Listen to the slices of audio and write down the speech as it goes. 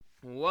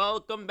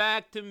Welcome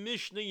back to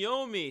Mishna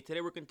Yomi. Today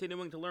we're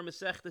continuing to learn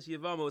Masechtas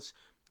Yevamos,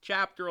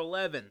 chapter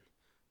 11,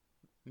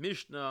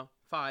 Mishnah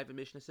 5 and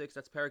Mishnah 6.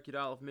 That's Perek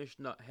of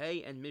Mishnah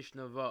Hey and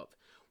Mishnah Vav.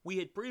 We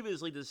had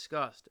previously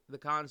discussed the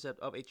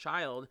concept of a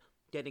child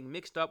getting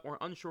mixed up or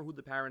unsure who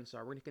the parents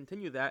are. We're going to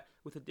continue that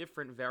with a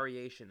different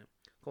variation.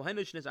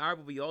 Kohenesh is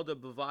Arba V'Yolda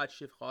B'Vad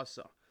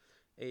Shivchasa.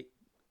 A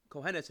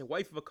Kohenes, a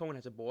wife of a Kohen,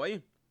 has a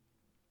boy,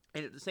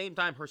 and at the same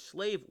time her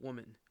slave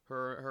woman,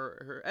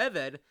 her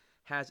Eved,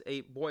 has a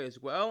boy as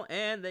well,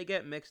 and they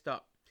get mixed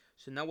up.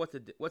 So now what's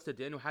the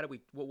din? How do we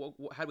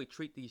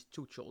treat these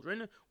two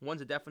children?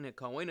 One's a definite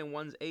Kohen and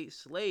one's a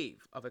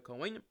slave of a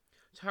Kohen.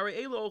 So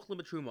they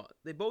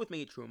both may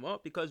eat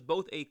truma because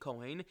both a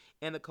Kohen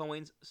and the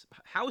Kohen's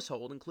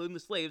household, including the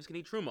slaves, can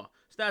eat truma.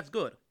 So that's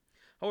good.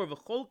 However,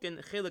 but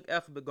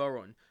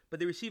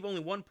they receive only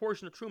one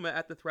portion of truma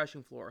at the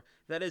threshing floor.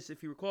 That is,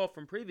 if you recall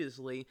from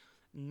previously,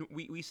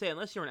 we say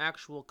unless you're an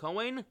actual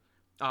Kohen,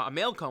 a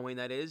male Kohen,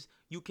 that is,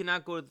 you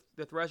cannot go to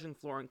the threshing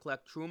floor and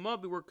collect truma.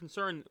 We were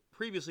concerned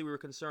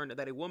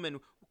that a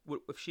woman,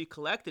 if she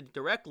collected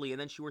directly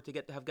and then she were to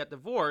get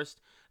divorced,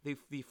 the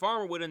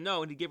farmer wouldn't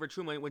know and he'd give her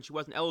truma when she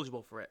wasn't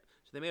eligible for it.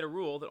 So they made a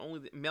rule that only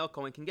the male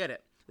Kohen can get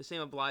it. The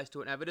same applies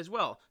to an Eved as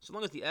well. So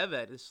long as the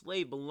Eved, the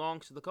slave,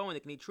 belongs to the Kohen, they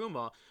can eat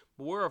truma.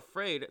 But we're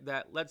afraid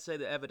that, let's say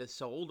the Eved is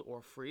sold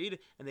or freed,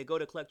 and they go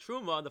to collect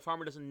truma, the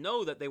farmer doesn't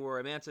know that they were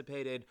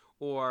emancipated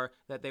or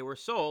that they were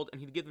sold,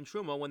 and he'd give them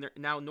truma when they're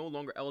now no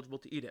longer eligible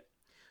to eat it.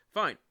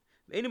 Fine.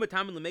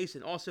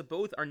 Also,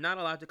 both are not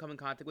allowed to come in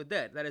contact with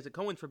dead. That is, a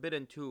Kohen's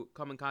forbidden to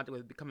come in contact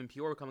with, become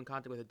impure, come in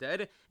contact with a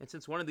dead. And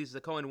since one of these is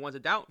a Kohen and one's a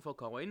doubtful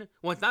Kohen,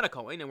 one's not a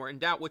Kohen, and we're in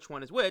doubt which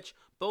one is which,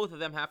 both of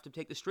them have to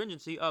take the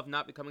stringency of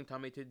not becoming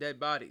tummy to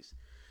dead bodies.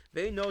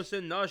 They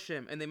nosin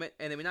nashim, and they may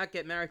not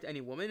get married to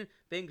any woman.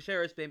 Being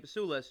ksheres, being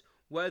pasulas,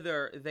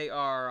 whether they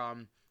are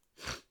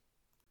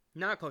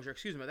not kosher.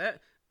 Excuse me, that.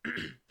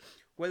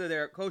 Whether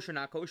they're kosher or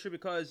not kosher,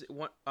 because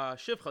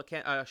shivcha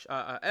can't,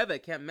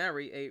 Eved can't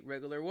marry a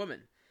regular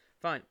woman.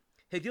 Fine.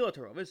 Hegdilah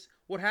Tarovis,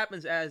 what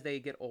happens as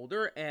they get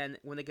older, and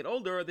when they get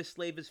older, the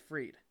slave is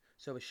freed.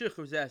 So a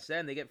shichuzeh,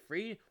 and they get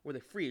free, or they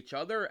free each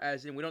other,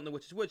 as in we don't know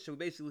which is which, so we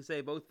basically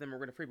say both of them, we're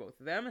going to free both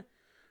of them.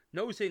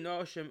 No say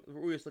noshim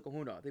ruyas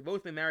lekahuna. They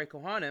both may marry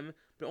kohanim,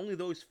 but only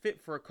those fit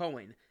for a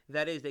kohen.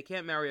 That is, they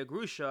can't marry a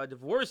grusha, a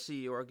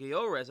divorcee, or a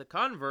geora as a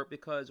convert,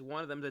 because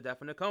one of them is a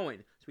definite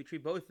kohen. So we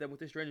treat both of them with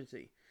this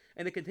stringency.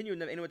 And they continue in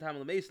the they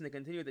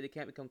continue that they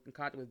can't become in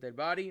contact with a dead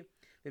body.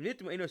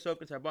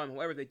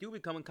 However, if they do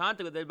become in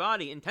contact with a dead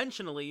body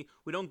intentionally,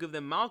 we don't give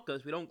them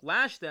malchus, we don't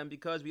lash them,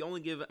 because we only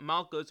give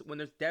malchus when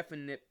there's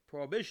definite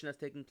prohibition that's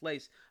taking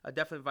place, a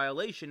definite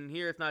violation. And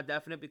here it's not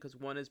definite because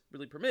one is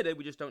really permitted,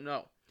 we just don't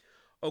know.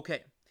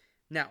 Okay,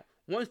 now,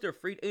 once they're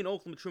freed, they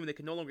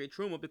can no longer eat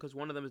truma because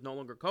one of them is no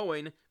longer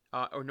Kohen,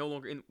 or no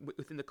longer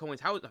within the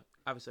Kohen's house.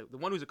 Obviously, the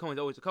one who's a Kohen is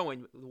always a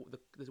Kohen.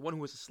 The one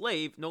who is a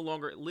slave no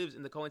longer lives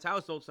in the Kohen's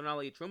household, so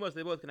not eat truma, so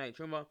they both can eat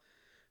truma.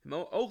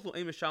 But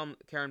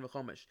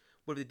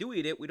if they do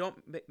eat it, we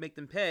don't make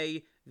them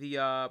pay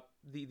the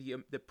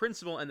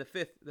principal and the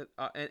fifth,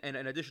 and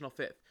an additional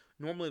fifth.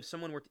 Normally, if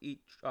someone were to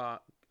eat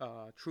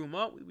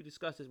truma, we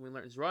discussed this when we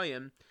learned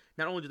Israel,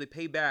 not only do they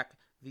pay back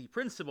the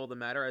principal of the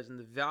matter, as in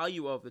the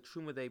value of the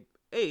truma they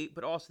ate,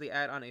 but also they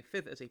add on a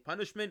fifth as a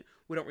punishment.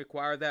 We don't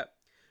require that.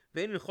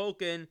 Vein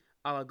cholken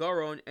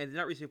alagaron, and did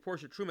not receive a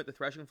portion of truma at the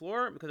threshing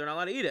floor because they're not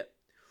allowed to eat it.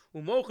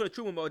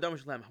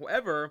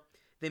 However,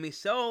 they may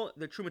sell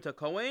the truma to a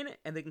kohen,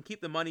 and they can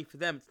keep the money for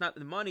them. It's not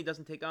the money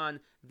doesn't take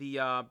on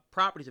the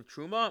properties of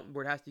truma,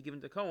 where it has to be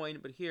given to kohen,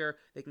 but here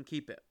they can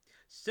keep it.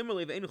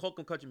 Similarly, vein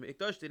cholken kachim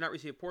mikdash, did not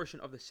receive a portion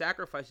of the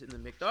sacrifices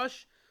in the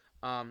mikdash.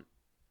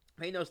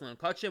 We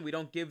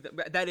don't give them,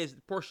 that is, the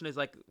portion is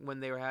like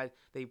when they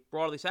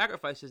brought all the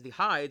sacrifices, the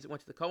hides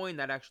went to the Kohen.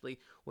 That actually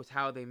was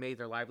how they made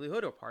their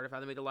livelihood, or part of how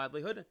they made their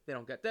livelihood. They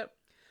don't get that.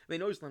 We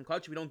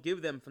don't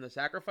give them from the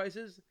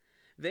sacrifices.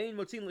 But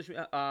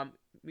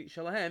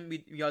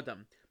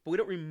we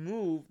don't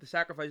remove the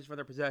sacrifices from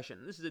their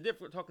possession. This is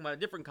we're talking about a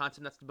different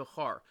concept. That's the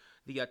bechar,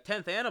 the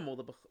 10th animal,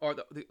 the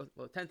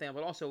 10th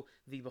animal, but also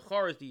the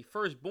bechar is the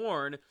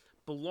firstborn,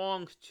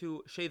 belongs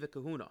to Sheva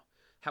Kahuna.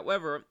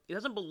 However, it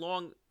doesn't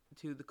belong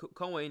to the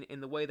Kohen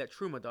in the way that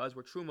truma does,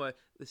 where truma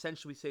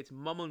essentially say it's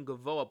mamun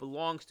gavoa,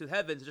 belongs to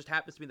heavens. It just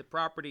happens to be the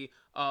property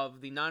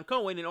of the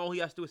non-Kohen, and all he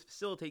has to do is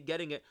facilitate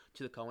getting it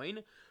to the Kohen.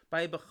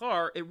 By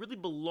bechar, it really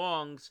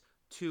belongs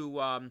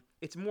to.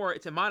 It's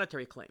a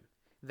monetary claim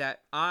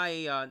that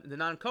the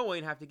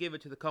non-Kohen, have to give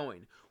it to the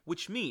Kohen,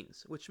 which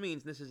means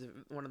this is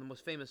one of the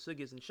most famous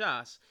sugyas in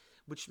Shas.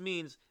 Which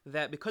means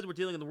that because we're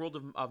dealing in the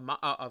world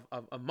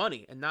of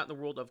money and not in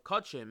the world of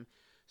kachim,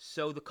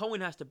 so the Kohen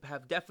has to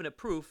have definite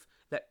proof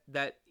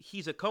that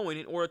he's a Kohen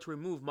in order to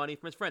remove money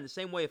from his friend. The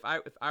same way, if I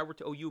were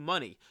to owe you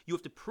money, you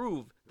have to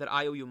prove that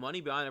I owe you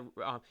money. And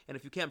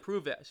if you can't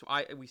prove it, so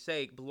we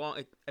say it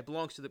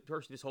belongs to the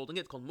person who's holding it.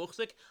 It's called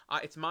muchzik.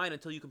 It's mine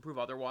until you can prove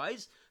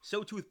otherwise.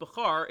 So too with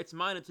bechar, it's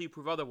mine until you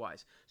prove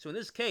otherwise. So in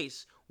this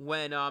case,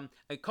 when a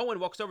Kohen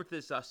walks over to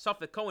this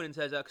Suffolk Kohen and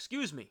says,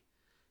 "Excuse me,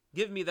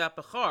 give me that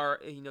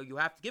Bechar, you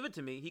have to give it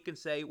to me, he can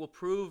say, well,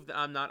 prove that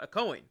I'm not a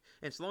Kohen.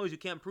 And so long as you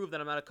can't prove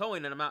that I'm not a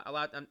Kohen and I'm not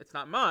allowed, it's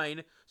not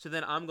mine, so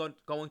then I'm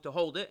going to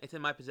hold it. It's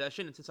in my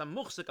possession. And since I'm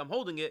muhsik, I'm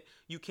holding it,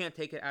 you can't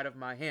take it out of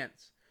my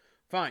hands.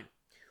 Fine.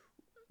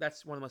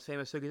 That's one of the most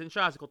famous sugis in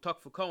Shas, called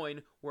Tukfu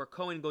Kohen, where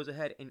Kohen goes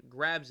ahead and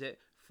grabs it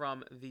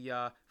from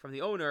the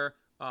onor,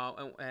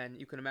 and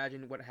you can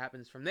imagine what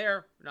happens from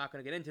there. We're not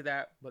going to get into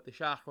that, but the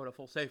Shach wrote a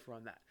full sefer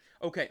on that.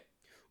 Okay.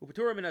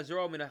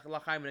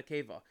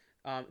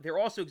 They're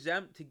also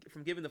exempt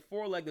from giving the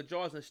foreleg, the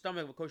jaws, and the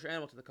stomach of a kosher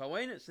animal to the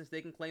Kohen, since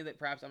they can claim that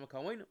perhaps I'm a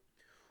Kohen.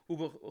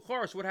 So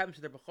what happens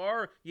to their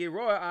Bechar?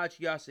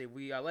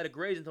 We let it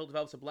graze until it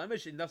develops a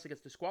blemish, and thus it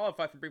gets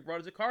disqualified from being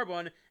brought as a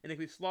carbon, and it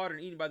can be slaughtered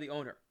and eaten by the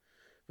owner.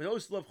 So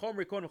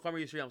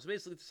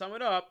basically, to sum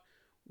it up,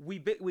 we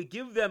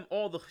give them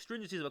all the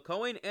stringencies of a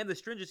Kohen and the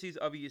stringencies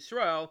of a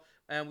Yisrael,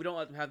 and we don't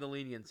let them have the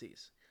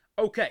leniencies.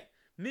 Okay,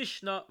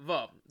 Mishnah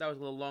Vav. That was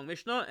a little long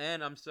Mishnah,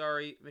 and I'm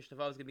sorry, Mishnah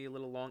Vav is going to be a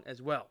little long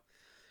as well.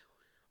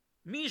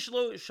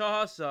 Mishlo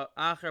Shahasa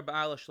Acher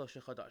Ba'ala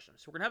Shlosha Chadashim.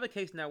 So we're going to have a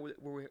case now where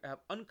we have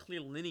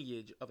unclear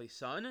lineage of a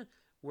son,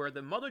 where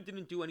the mother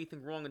didn't do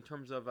anything wrong in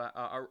terms of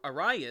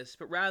arayas,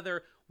 but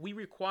rather we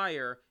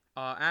require,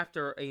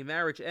 after a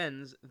marriage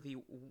ends, the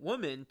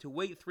woman to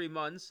wait 3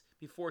 months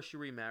before she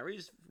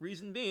remarries.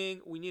 Reason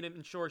being, we need to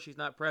ensure she's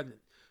not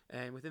pregnant.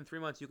 And within 3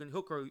 months, you can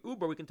hook her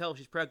Uber, we can tell if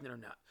she's pregnant or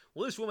not.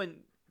 Well, this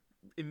woman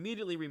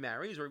immediately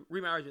remarries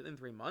within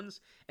 3 months,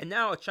 and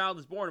now a child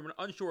is born, and we're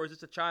unsure, is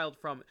this a child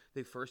from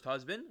the first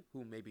husband,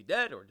 who may be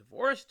dead or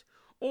divorced,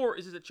 or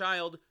is this a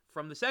child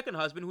from the second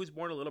husband who's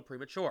born a little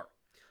premature?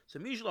 So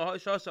again,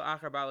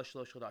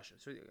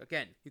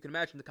 you can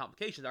imagine the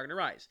complications are going to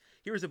arise.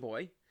 Here's a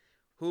boy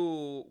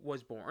who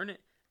was born,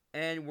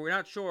 and we're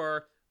not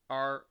sure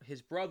are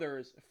his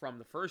brothers from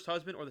the first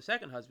husband or the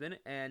second husband,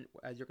 and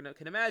as you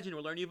can imagine,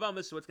 we'll learn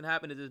Yevamos, so what's going to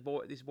happen is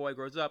this boy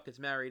grows up, gets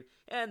married,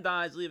 and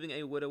dies, leaving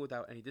a widow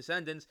without any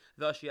descendants.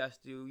 Thus, she has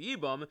to do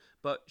Yibam,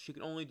 but she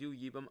can only do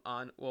Yibam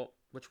on, well,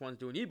 which one's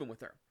doing Yibam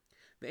with her?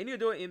 We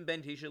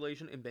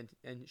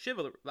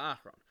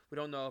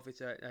don't know if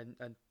it's a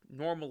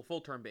normal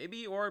full-term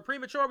baby or a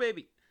premature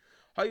baby.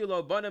 And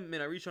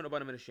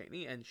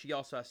she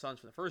also has sons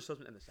from the first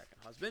husband and the second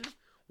husband.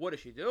 What does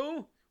she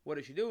do? She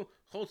has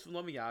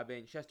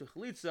to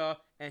chalitza,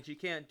 and she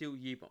can't do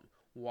yibum.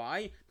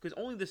 Why? Because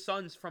only the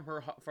sons from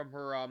the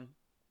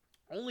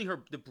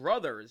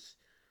brothers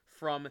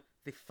from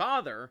the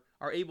father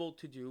are able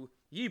to do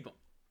yibum.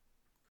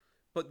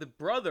 But the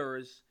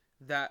brothers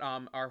that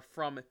are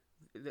from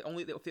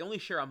if they only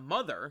share a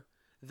mother,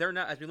 they're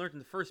not, as we learned in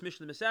the first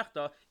Mishna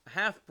Masechta, a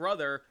half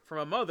brother from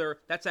a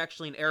mother, that's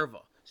actually an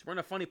erva. So we're in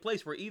a funny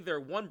place where either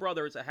one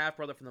brother is a half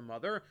brother from the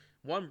mother,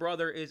 one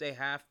brother is a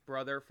half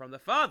brother from the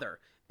father,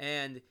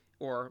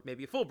 or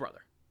maybe a full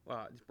brother,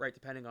 right?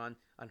 Depending on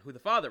who the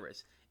father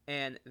is,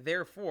 and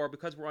therefore,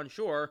 because we're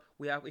unsure,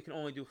 we can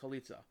only do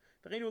chalitza.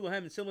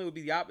 Similarly,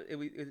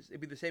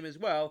 it'd be the same as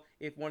well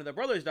if one of the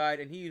brothers died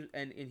and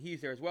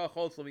he's there as well.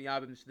 So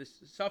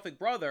this suffix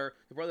brother,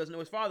 the brother doesn't know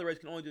his father is,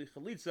 can only do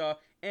chalitza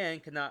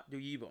and cannot do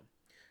yibum.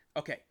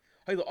 Okay.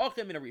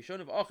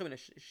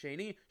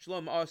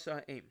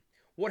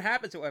 What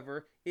happens,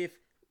 however, if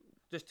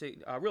just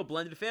a real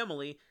blended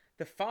family,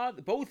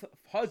 both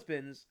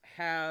husbands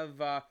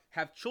have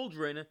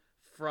children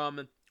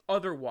from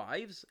other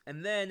wives,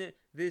 and then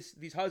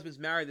these husbands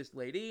marry this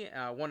lady,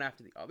 one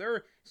after the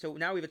other. So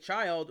now we have a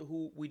child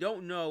who we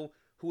don't know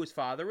who his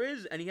father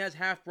is, and he has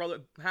half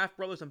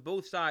brothers on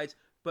both sides,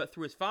 but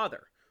through his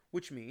father,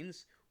 which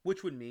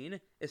would mean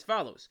as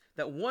follows: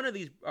 that one of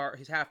these are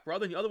his half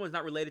brother, and the other one's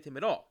not related to him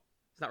at all.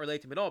 It's not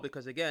related to him at all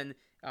because again,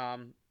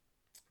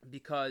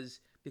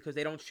 because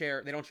they don't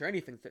share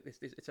anything.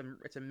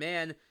 It's a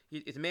man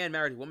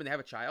married to a woman. They have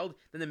a child.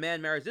 Then the man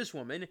marries this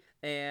woman,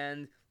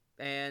 and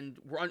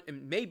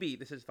maybe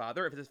this is his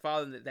father. If it's his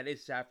father, that is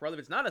his half brother. If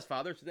it's not his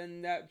father, so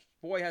then that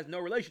boy has no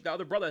relation. The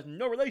other brother has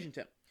no relation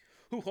to him.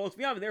 Who holds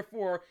me up, and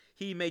therefore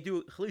he may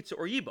do chalitza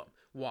or yibum.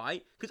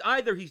 Why? Because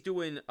either he's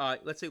doing,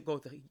 let's say, go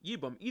with the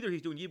yibum. Either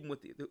he's doing yibum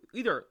with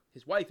either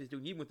his wife is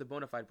doing yibum with the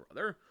bona fide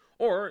brother,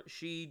 or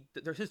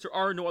since there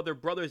are no other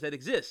brothers that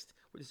exist.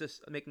 We're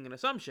just making an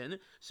assumption.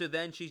 So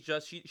then she's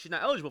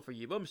not eligible for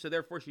yibum. So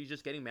therefore she's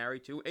just getting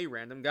married to a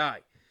random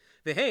guy.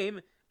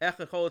 Ve'hem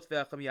echad cholitz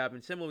ve'echam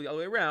yabim. Similarly, the other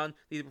way around,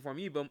 they either perform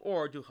yibum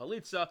or do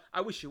chalitza.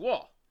 I wish you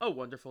all a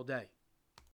wonderful day.